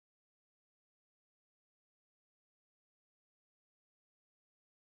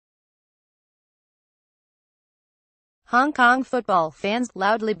Hong Kong football fans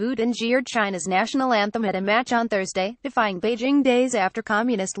loudly booed and jeered China's national anthem at a match on Thursday, defying Beijing days after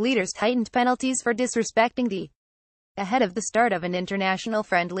communist leaders tightened penalties for disrespecting the ahead of the start of an international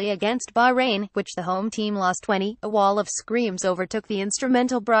friendly against Bahrain, which the home team lost 20. A wall of screams overtook the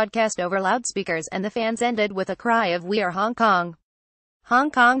instrumental broadcast over loudspeakers, and the fans ended with a cry of "We are Hong Kong."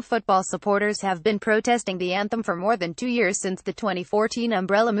 Hong Kong football supporters have been protesting the anthem for more than 2 years since the 2014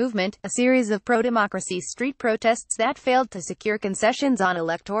 Umbrella Movement, a series of pro-democracy street protests that failed to secure concessions on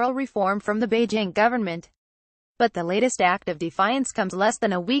electoral reform from the Beijing government. But the latest act of defiance comes less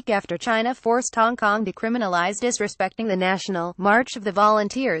than a week after China forced Hong Kong to criminalize disrespecting the National March of the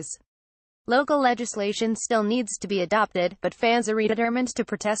Volunteers. Local legislation still needs to be adopted, but fans are determined to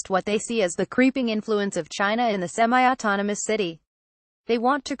protest what they see as the creeping influence of China in the semi-autonomous city. They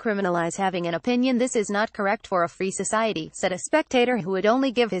want to criminalize having an opinion. "This is not correct for a free society," said a spectator who would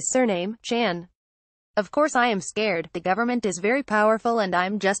only give his surname, Chan. "Of course I am scared. The government is very powerful and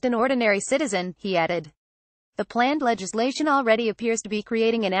I'm just an ordinary citizen," he added. The planned legislation already appears to be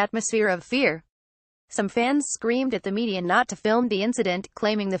creating an atmosphere of fear. Some fans screamed at the media not to film the incident,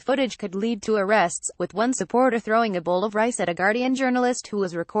 claiming the footage could lead to arrests, with one supporter throwing a bowl of rice at a Guardian journalist who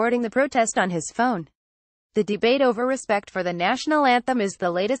was recording the protest on his phone. The debate over respect for the national anthem is the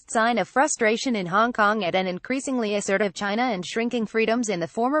latest sign of frustration in Hong Kong at an increasingly assertive China and shrinking freedoms in the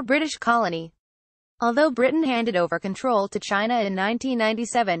former British colony. Although Britain handed over control to China in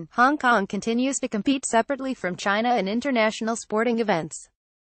 1997, Hong Kong continues to compete separately from China in international sporting events.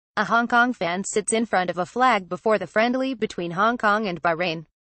 A Hong Kong fan sits in front of a flag before the friendly between Hong Kong and Bahrain.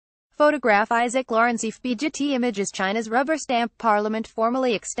 Photograph Isaac Lawrence. FBGT images. China's rubber stamp parliament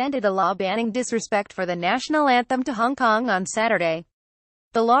formally extended a law banning disrespect for the national anthem to Hong Kong on Saturday.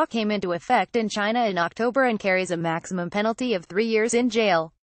 The law came into effect in China in October and carries a maximum penalty of 3 years in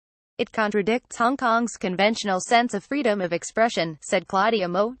jail. "It contradicts Hong Kong's conventional sense of freedom of expression," said Claudia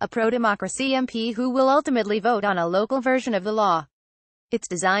Mo, a pro-democracy MP who will ultimately vote on a local version of the law. "It's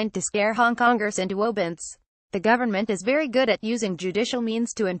designed to scare Hong Kongers into obedience. The government is very good at using judicial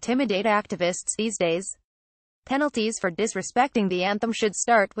means to intimidate activists these days. Penalties for disrespecting the anthem should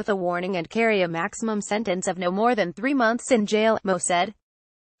start with a warning and carry a maximum sentence of no more than 3 months in jail," Mo said.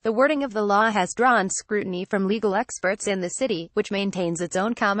 The wording of the law has drawn scrutiny from legal experts in the city, which maintains its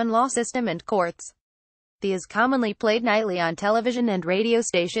own common law system and courts. The is commonly played nightly on television and radio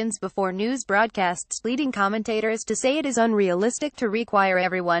stations before news broadcasts, leading commentators to say it is unrealistic to require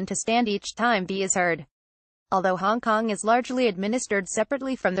everyone to stand each time the is heard. Although Hong Kong is largely administered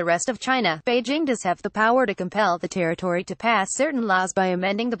separately from the rest of China, Beijing does have the power to compel the territory to pass certain laws by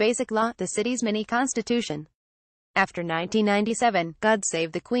amending the Basic Law, the city's mini-constitution. After 1997, "God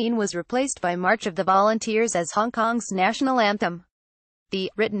Save the Queen" was replaced by "March of the Volunteers" as Hong Kong's national anthem. The,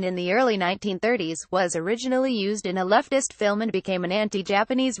 written in the early 1930s, was originally used in a leftist film and became an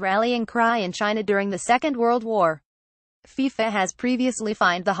anti-Japanese rallying cry in China during the Second World War. FIFA has previously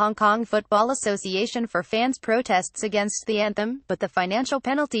fined the Hong Kong Football Association for fans' protests against the anthem, but the financial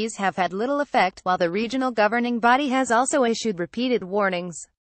penalties have had little effect, while the regional governing body has also issued repeated warnings.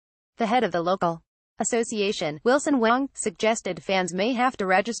 The head of the local association, Wilson Wang, suggested fans may have to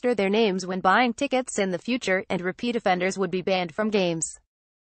register their names when buying tickets in the future, and repeat offenders would be banned from games.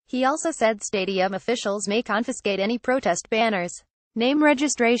 He also said stadium officials may confiscate any protest banners. Name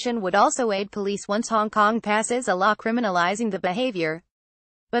registration would also aid police once Hong Kong passes a law criminalizing the behavior.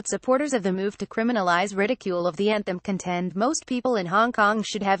 But supporters of the move to criminalize ridicule of the anthem contend most people in Hong Kong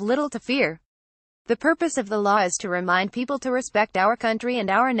should have little to fear. The purpose of the law is to remind people to respect our country and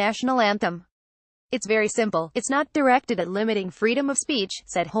our national anthem. "It's very simple. It's not directed at limiting freedom of speech,"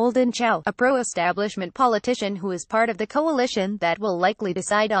 said Holden Chow, a pro-establishment politician who is part of the coalition that will likely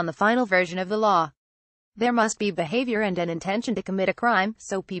decide on the final version of the law. "There must be behavior and an intention to commit a crime,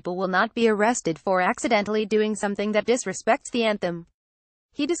 so people will not be arrested for accidentally doing something that disrespects the anthem."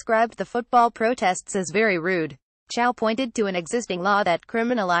 He described the football protests as very rude. Chow pointed to an existing law that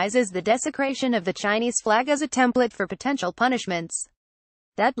criminalizes the desecration of the Chinese flag as a template for potential punishments.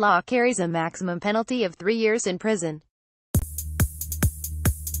 That law carries a maximum penalty of 3 years in prison.